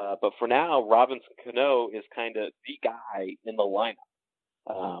 But for now, Robinson Cano is kind of the guy in the lineup.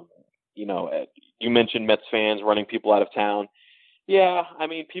 You mentioned Mets fans running people out of town. Yeah, I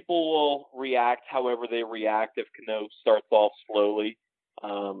mean, people will react however they react if Cano starts off slowly.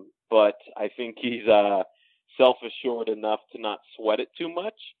 But I think he's self-assured enough to not sweat it too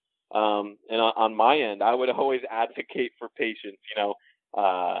much. And on my end, I would always advocate for patience.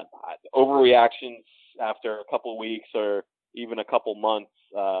 Overreactions after a couple weeks or even a couple months,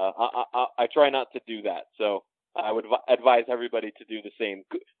 I try not to do that. So I would advise everybody to do the same.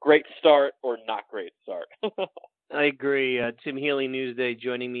 Great start or not great start. I agree. Tim Healey, Newsday,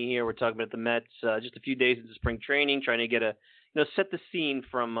 joining me here. We're talking about the Mets just a few days into spring training, trying to get set the scene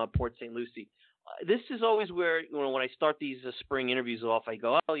from Port St. Lucie. This is always where, when I start these spring interviews off, I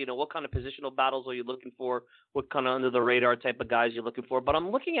go, what kind of positional battles are you looking for? What kind of under-the-radar type of guys you're looking for? But I'm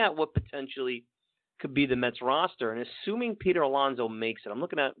looking at what potentially could be the Mets roster, and assuming Peter Alonso makes it, I'm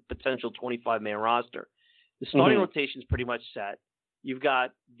looking at potential 25-man roster. The starting rotation is pretty much set. You've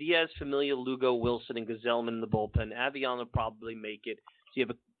got Diaz, Familia, Lugo, Wilson, and Gazelman in the bullpen. Avion will probably make it. So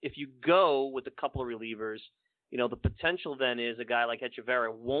if you go with a couple of relievers, the potential then is a guy like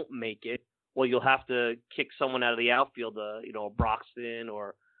Echeverria won't make it. Well, you'll have to kick someone out of the outfield, a Broxton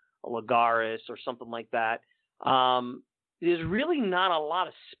or a Lagares or something like that. There's really not a lot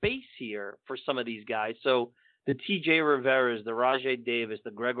of space here for some of these guys. So the T.J. Riveras, the Rajay Davis,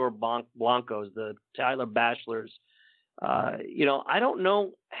 the Gregor Blancos, the Tyler Bachelors, I don't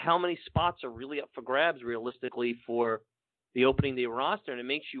know how many spots are really up for grabs realistically for the opening day roster, and it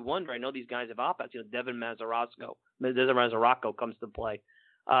makes you wonder. I know these guys have opt-outs. Devin Mazzaraco comes to play.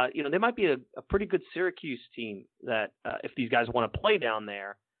 There might be a pretty good Syracuse team that if these guys want to play down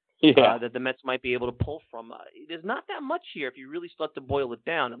there, that the Mets might be able to pull from. There's not that much here if you really start to boil it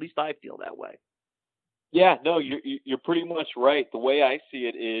down. At least I feel that way. Yeah, no, you're pretty much right. The way I see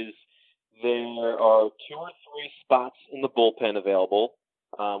it is there are 2 or 3 spots in the bullpen available.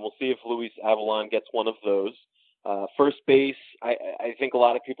 We'll see if Luis Avalon gets one of those. First base, I think a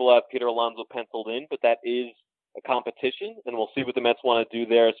lot of people have Peter Alonso penciled in, but that is a competition, and we'll see what the Mets want to do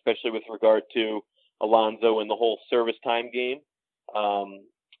there, especially with regard to Alonso and the whole service time game,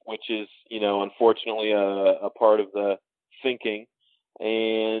 which is, unfortunately a part of the thinking.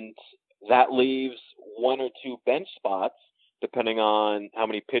 And that leaves 1 or 2 bench spots, depending on how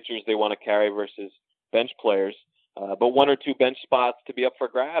many pitchers they want to carry versus bench players. But 1 or 2 bench spots to be up for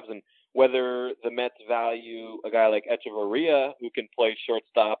grabs. And whether the Mets value a guy like Echeverria, who can play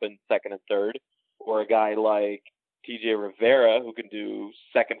shortstop and second and third, or a guy like T.J. Rivera, who can do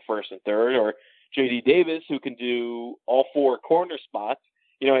second, first, and third, or J.D. Davis, who can do all 4 corner spots.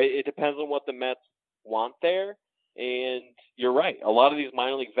 It depends on what the Mets want there. And you're right. A lot of these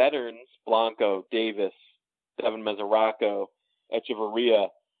minor league veterans, Blanco, Davis, Devin Mazzaraco, Echeverria,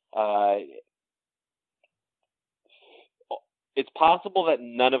 it's possible that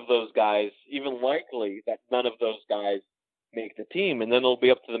none of those guys, even likely that none of those guys make the team. And then it'll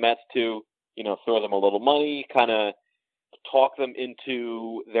be up to the Mets to, throw them a little money, kind of talk them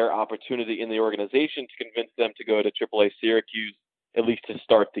into their opportunity in the organization to convince them to go to AAA Syracuse, at least to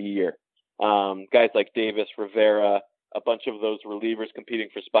start the year. Guys like Davis, Rivera, a bunch of those relievers competing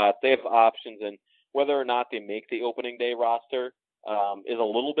for spots, they have options, and whether or not they make the opening day roster is a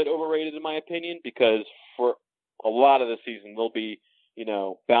little bit overrated in my opinion, because for a lot of the season they'll be,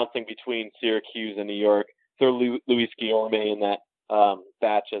 bouncing between Syracuse and New York. Throw Luis Guillorme in that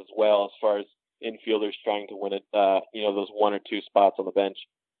batch as well, as far as infielders trying to win it, those 1 or 2 spots on the bench.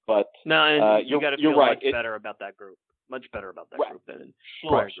 But no, you got to feel right. much better about that group. Much better about that group than in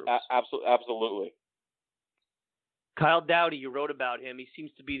prior groups. Absolutely. Kyle Dowdy, you wrote about him. He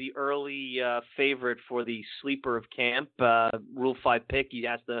seems to be the early favorite for the sleeper of camp, Rule 5 pick. He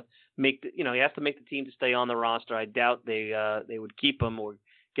has to make the team to stay on the roster. I doubt they would keep him or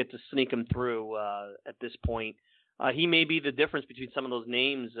get to sneak him through at this point. He may be the difference between some of those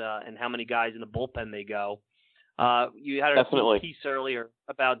names and how many guys in the bullpen they go. You had a piece earlier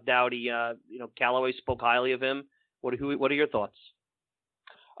about Dowdy. Callaway spoke highly of him. What are your thoughts?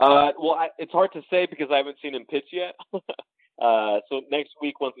 It's hard to say because I haven't seen him pitch yet. So next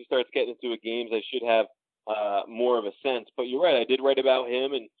week, once he starts getting into games, I should have more of a sense. But you're right. I did write about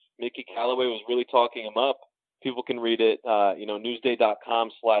him, and Mickey Callaway was really talking him up. People can read it,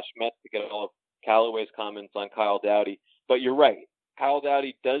 newsday.com/Mets to get all of Callaway's comments on Kyle Dowdy. But you're right. Kyle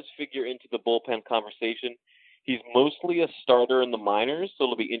Dowdy does figure into the bullpen conversation. He's mostly a starter in the minors, so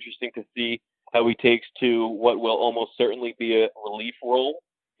it'll be interesting to see how he takes to what will almost certainly be a relief role,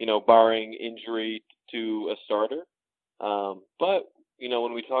 barring injury to a starter. But,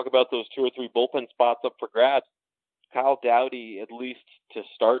 when we talk about those 2 or 3 bullpen spots up for grabs, Kyle Dowdy, at least to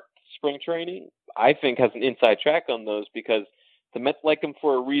start spring training, I think has an inside track on those because the Mets like him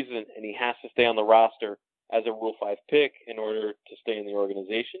for a reason, and he has to stay on the roster as a Rule 5 pick in order to stay in the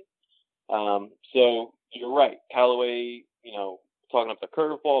organization. So you're right. Callaway, talking up the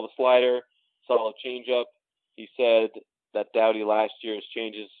curveball, the slider, solid changeup. He said that Dowdy last year's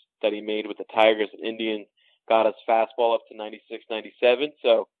changes that he made with the Tigers and Indians got his fastball up to 96, 97.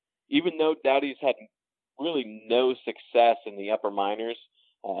 So even though Dowdy's had really no success in the upper minors,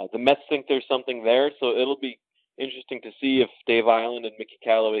 the Mets think there's something there. So it'll be interesting to see if Dave Island and Mickey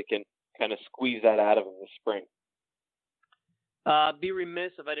Callaway can kind of squeeze that out of him this spring. Be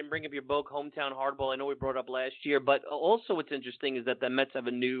remiss if I didn't bring up your Bogue hometown hardball. I know we brought it up last year, but also what's interesting is that the Mets have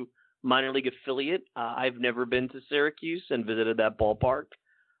a new minor league affiliate. I've never been to Syracuse and visited that ballpark.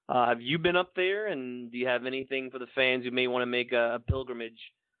 Have you been up there, and do you have anything for the fans who may want to make a pilgrimage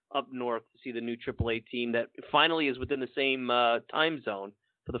up north to see the new AAA team that finally is within the same time zone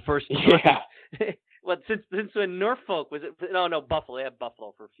for the first time? Yeah. Well, since when Norfolk was it? No, Buffalo. They had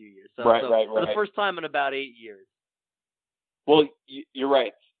Buffalo for a few years. So, right. For the first time in about 8 years. Well, you're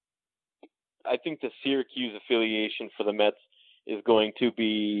right. I think the Syracuse affiliation for the Mets is going to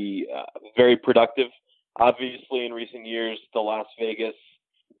be very productive. Obviously, in recent years, the Las Vegas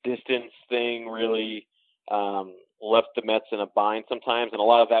distance thing really left the Mets in a bind sometimes, and a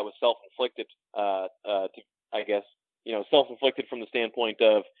lot of that was self-inflicted. Self-inflicted from the standpoint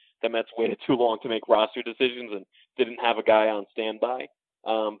of the Mets waited too long to make roster decisions and didn't have a guy on standby.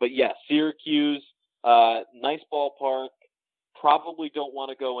 But yeah, Syracuse, nice ballpark. Probably don't want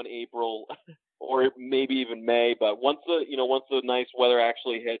to go in April or maybe even May, but once the nice weather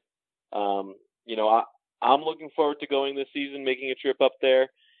actually hits, I'm looking forward to going this season, making a trip up there.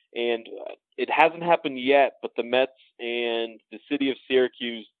 And it hasn't happened yet, but the Mets and the city of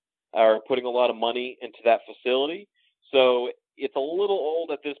Syracuse are putting a lot of money into that facility. So it's a little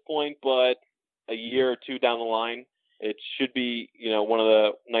old at this point, but a year or two down the line, it should be, one of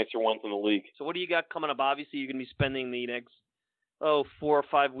the nicer ones in the league. So what do you got coming up? Obviously, you're going to be spending the next 4 or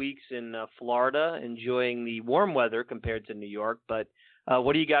 5 weeks in Florida, enjoying the warm weather compared to New York. But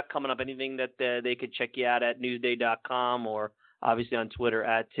what do you got coming up? Anything that they could check you out at Newsday.com or obviously on Twitter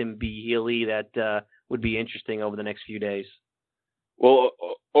at Tim B. Healey that would be interesting over the next few days? Well,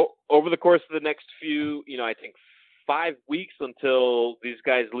 over the course of the next few, I think 5 weeks until these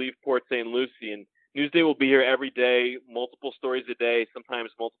guys leave Port St. Lucie, and Newsday will be here every day, multiple stories a day, sometimes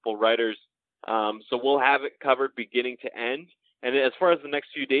multiple writers. So we'll have it covered beginning to end. And as far as the next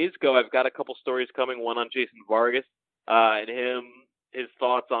few days go, I've got a couple stories coming, one on Jason Vargas and his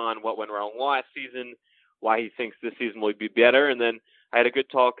thoughts on what went wrong last season, why he thinks this season will be better. And then I had a good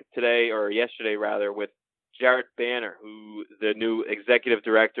talk yesterday with Jarrett Banner, who the new executive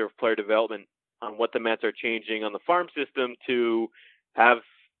director of player development, on what the Mets are changing on the farm system to have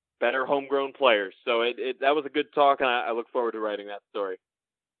better homegrown players. So that was a good talk, and I look forward to writing that story.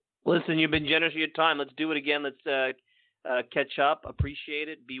 Listen, you've been generous with your time. Let's do it again. Let's catch up. Appreciate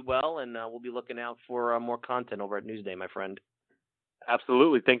it. Be well, and we'll be looking out for more content over at Newsday, my friend.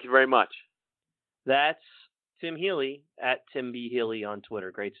 Absolutely. Thank you very much. That's Tim Healey at Tim B. Healey on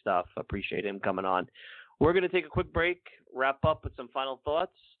Twitter. Great stuff. Appreciate him coming on. We're going to take a quick break, wrap up with some final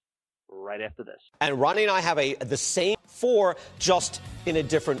thoughts right after this. And Ronnie and I have the same 4, just in a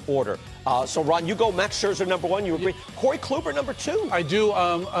different order. So, Ron, you go Max Scherzer number 1. You agree? Corey Kluber number 2. I do.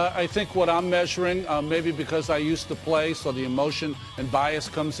 I think what I'm measuring, maybe because I used to play, so the emotion and bias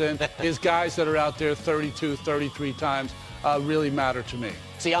comes in, is guys that are out there 32, 33 times really matter to me.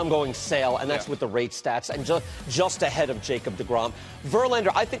 See, I'm going Sale, and that's with the rate stats, and just ahead of Jacob deGrom.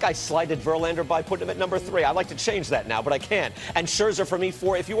 Verlander, I think I slighted Verlander by putting him at number 3. I'd like to change that now, but I can't. And Scherzer for me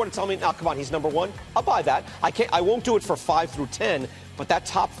 4. If you were to tell me, now come on, he's number 1, I'll buy that. I won't do it for 5 through 10, but that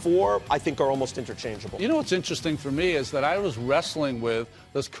top 4, I think, are almost interchangeable. You know what's interesting for me is that I was wrestling with,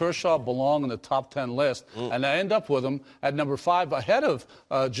 does Kershaw belong in the top 10 list? And I end up with him at number 5 ahead of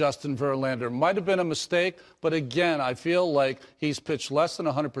Justin Verlander. Might have been a mistake, but again, I feel like he's pitched less than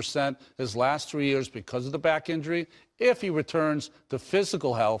 100% his last 3 years because of the back injury. If he returns to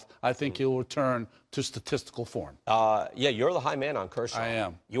physical health, I think he'll return to statistical form. Yeah, you're the high man on Kershaw. I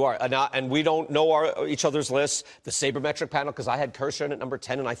am. You are. And we don't know each other's lists, the sabermetric panel, because I had Kershaw in at number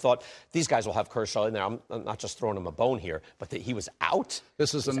 10, and I thought, these guys will have Kershaw in there. I'm not just throwing him a bone here, but that he was out.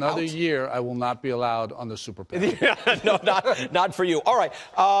 This is another year I will not be allowed on the super panel. Yeah, no, not for you. All right.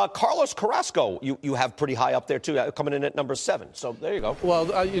 Carlos Carrasco, you have pretty high up there, too, coming in at number 7. So there you go. Well,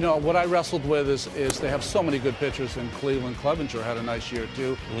 what I wrestled with is they have so many good pitchers in Cleveland. Clevenger had a nice year,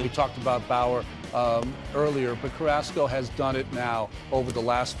 too. We talked about Bauer earlier, but Carrasco has done it now over the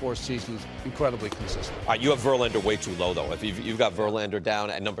last 4 seasons, incredibly consistent. All right, you have Verlander way too low, though. If you've got Verlander down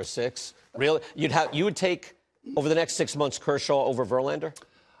at number 6, really, you would take over the next 6 months Kershaw over Verlander?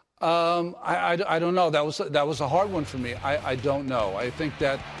 I don't know. That was a hard one for me. I don't know. I think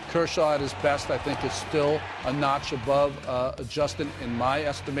that Kershaw at his best, I think, is still a notch above Justin in my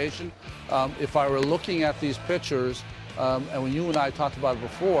estimation. If I were looking at these pitchers, and when you and I talked about it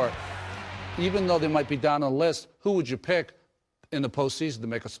before, even though they might be down on the list, who would you pick in the postseason to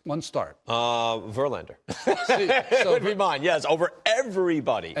make one start? Verlander. See, so would be mine, yes, over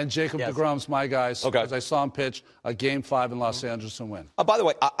everybody. And Jacob deGrom's my guy, because I saw him pitch a Game 5 in Los Angeles and win. By the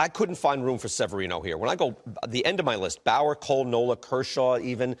way, I couldn't find room for Severino here. When I go the end of my list, Bauer, Cole, Nola, Kershaw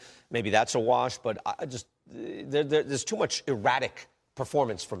even, maybe that's a wash, but I just there's too much erratic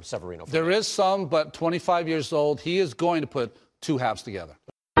performance from Severino. There is some, but 25 years old, he is going to put 2 halves together.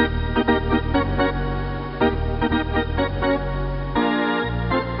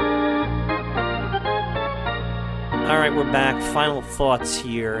 All right, we're back. Final thoughts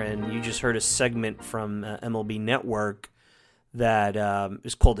here, and you just heard a segment from MLB Network that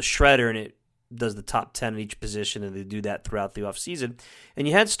is called The Shredder, and it does the top 10 at each position, and they do that throughout the offseason. And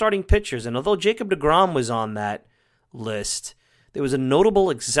you had starting pitchers, and although Jacob deGrom was on that list, there was a notable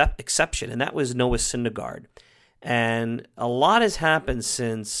exception, and that was Noah Syndergaard. And a lot has happened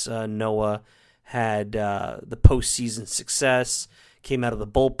since Noah had the postseason success. Came out of the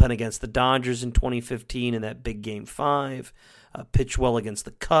bullpen against the Dodgers in 2015 in that big Game 5. Pitched well against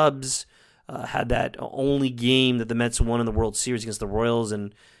the Cubs. Had that only game that the Mets won in the World Series against the Royals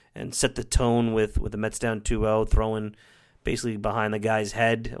and set the tone with the Mets down 2-0, throwing basically behind the guy's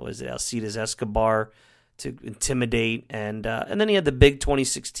head. It was Alcides Escobar to intimidate. And then he had the big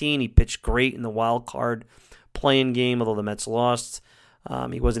 2016. He pitched great in the wild card playing game, although the Mets lost.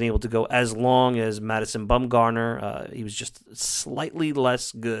 He wasn't able to go as long as Madison Bumgarner. He was just slightly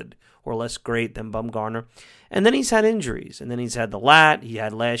less good or less great than Bumgarner. And then he's had injuries. And then he's had the lat. He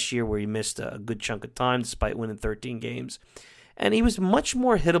had last year where he missed a good chunk of time despite winning 13 games. And he was much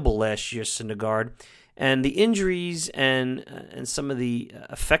more hittable last year, Syndergaard. And the injuries and some of the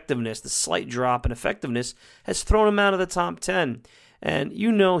effectiveness, the slight drop in effectiveness, has thrown him out of the top 10. And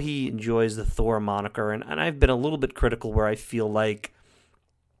you know he enjoys the Thor moniker. And I've been a little bit critical where I feel like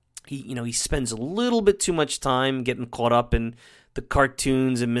he spends a little bit too much time getting caught up in the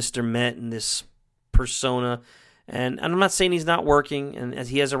cartoons and Mr. Met and this persona. And I'm not saying he's not working, and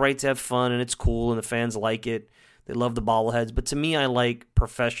he has a right to have fun, and it's cool, and the fans like it. They love the bobbleheads. But to me, I like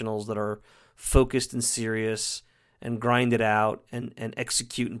professionals that are focused and serious and grind it out and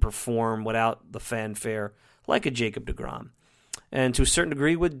execute and perform without the fanfare, like a Jacob deGrom. And to a certain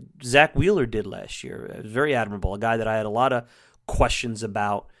degree, what Zach Wheeler did last year. It was very admirable, a guy that I had a lot of questions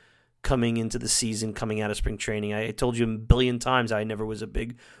about coming into the season, coming out of spring training. I told you a billion times I never was a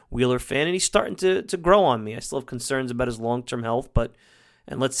big Wheeler fan, and he's starting to grow on me. I still have concerns about his long-term health,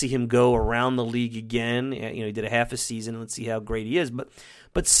 and let's see him go around the league again. He did a half a season, and let's see how great he is. But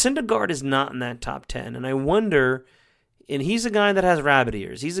Syndergaard is not in that top 10, and I wonder, and he's a guy that has rabbit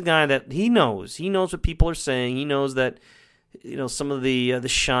ears. He's a guy that he knows what people are saying. He knows that some of the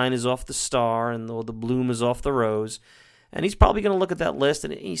shine is off the star and the bloom is off the rose. And he's probably going to look at that list,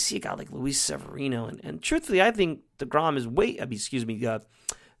 and you see a guy like Luis Severino. And truthfully, I think deGrom is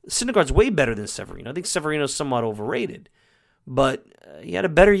Syndergaard's way better than Severino. I think Severino's somewhat overrated. But he had a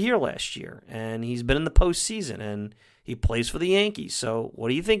better year last year, and he's been in the postseason, and he plays for the Yankees. So what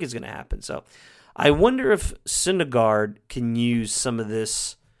do you think is going to happen? So I wonder if Syndergaard can use some of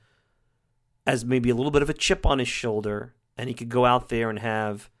this as maybe a little bit of a chip on his shoulder, and he could go out there and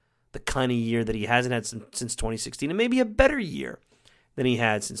have the kind of year that he hasn't had since 2016, and maybe a better year than he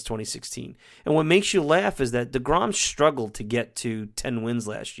had since 2016. And what makes you laugh is that deGrom struggled to get to 10 wins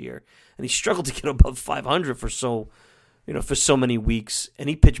last year, and he struggled to get above 500 for so many weeks, and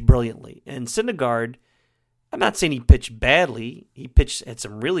he pitched brilliantly. And Syndergaard, I'm not saying he pitched badly. He had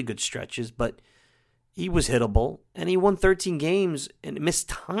some really good stretches, but he was hittable, and he won 13 games and missed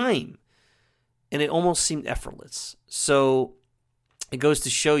time, and it almost seemed effortless. So it goes to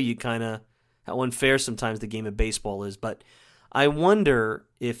show you kind of how unfair sometimes the game of baseball is. But I wonder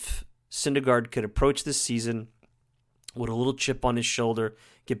if Syndergaard could approach this season with a little chip on his shoulder,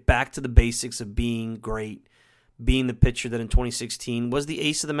 get back to the basics of being great, being the pitcher that in 2016 was the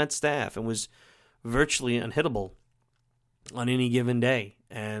ace of the Mets staff and was virtually unhittable on any given day.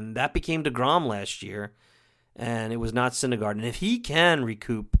 And that became deGrom last year, and it was not Syndergaard. And if he can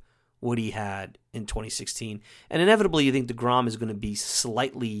recoup what he had in 2016, and inevitably you think deGrom is going to be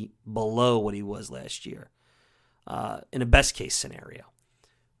slightly below what he was last year, in a best-case scenario.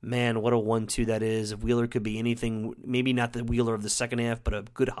 Man, what a 1-2 that is. If Wheeler could be anything, maybe not the Wheeler of the second half, but a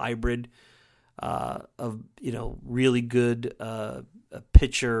good hybrid of, really good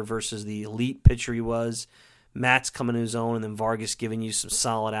pitcher versus the elite pitcher he was. Matt's coming to his own, and then Vargas giving you some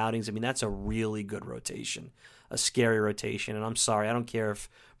solid outings. I mean, that's a really good rotation, a scary rotation. And I'm sorry, I don't care if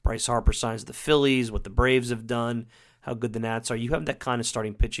Bryce Harper signs the Phillies, what the Braves have done, how good the Nats are. You have that kind of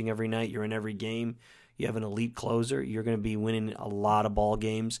starting pitching every night. You're in every game. You have an elite closer. You're going to be winning a lot of ball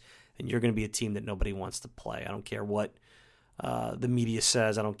games, and you're going to be a team that nobody wants to play. I don't care what the media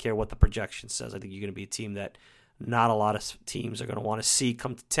says. I don't care what the projection says. I think you're going to be a team that not a lot of teams are going to want to see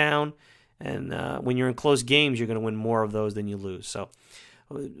come to town. And when you're in close games, you're going to win more of those than you lose. So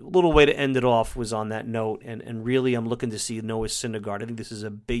a little way to end it off was on that note. And really, I'm looking to see Noah Syndergaard. I think this is a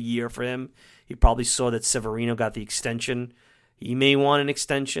big year for him. He probably saw that Severino got the extension. He may want an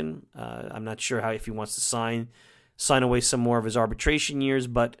extension. I'm not sure if he wants to sign away some more of his arbitration years,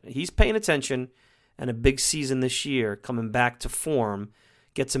 but he's paying attention. And a big season this year, coming back to form,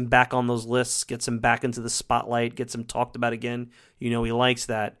 gets him back on those lists, gets him back into the spotlight, gets him talked about again. He likes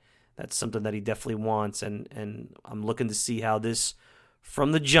that. That's something that he definitely wants, and I'm looking to see how this,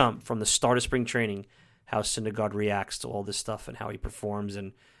 from the jump, from the start of spring training, how Syndergaard reacts to all this stuff and how he performs,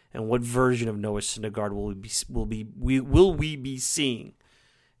 and what version of Noah Syndergaard will we be seeing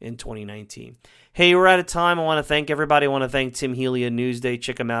in 2019. Hey, we're out of time. I want to thank everybody. I want to thank Tim Healey at Newsday.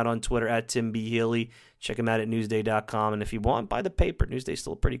 Check him out on Twitter at Tim B. Healey. Check him out at Newsday.com, and if you want, buy the paper. Newsday's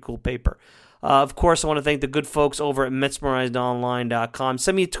still a pretty cool paper. Of course, I want to thank the good folks over at MetsMemorizedOnline.com.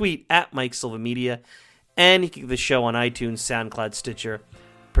 Send me a tweet at Mike Silva Media, and you can get the show on iTunes, SoundCloud, Stitcher,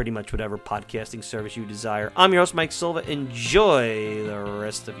 pretty much whatever podcasting service you desire. I'm your host, Mike Silva. Enjoy the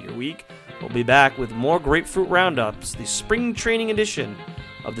rest of your week. We'll be back with more Grapefruit Roundups, the spring training edition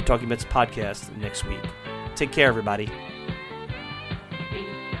of the Talking Mets podcast next week. Take care, everybody.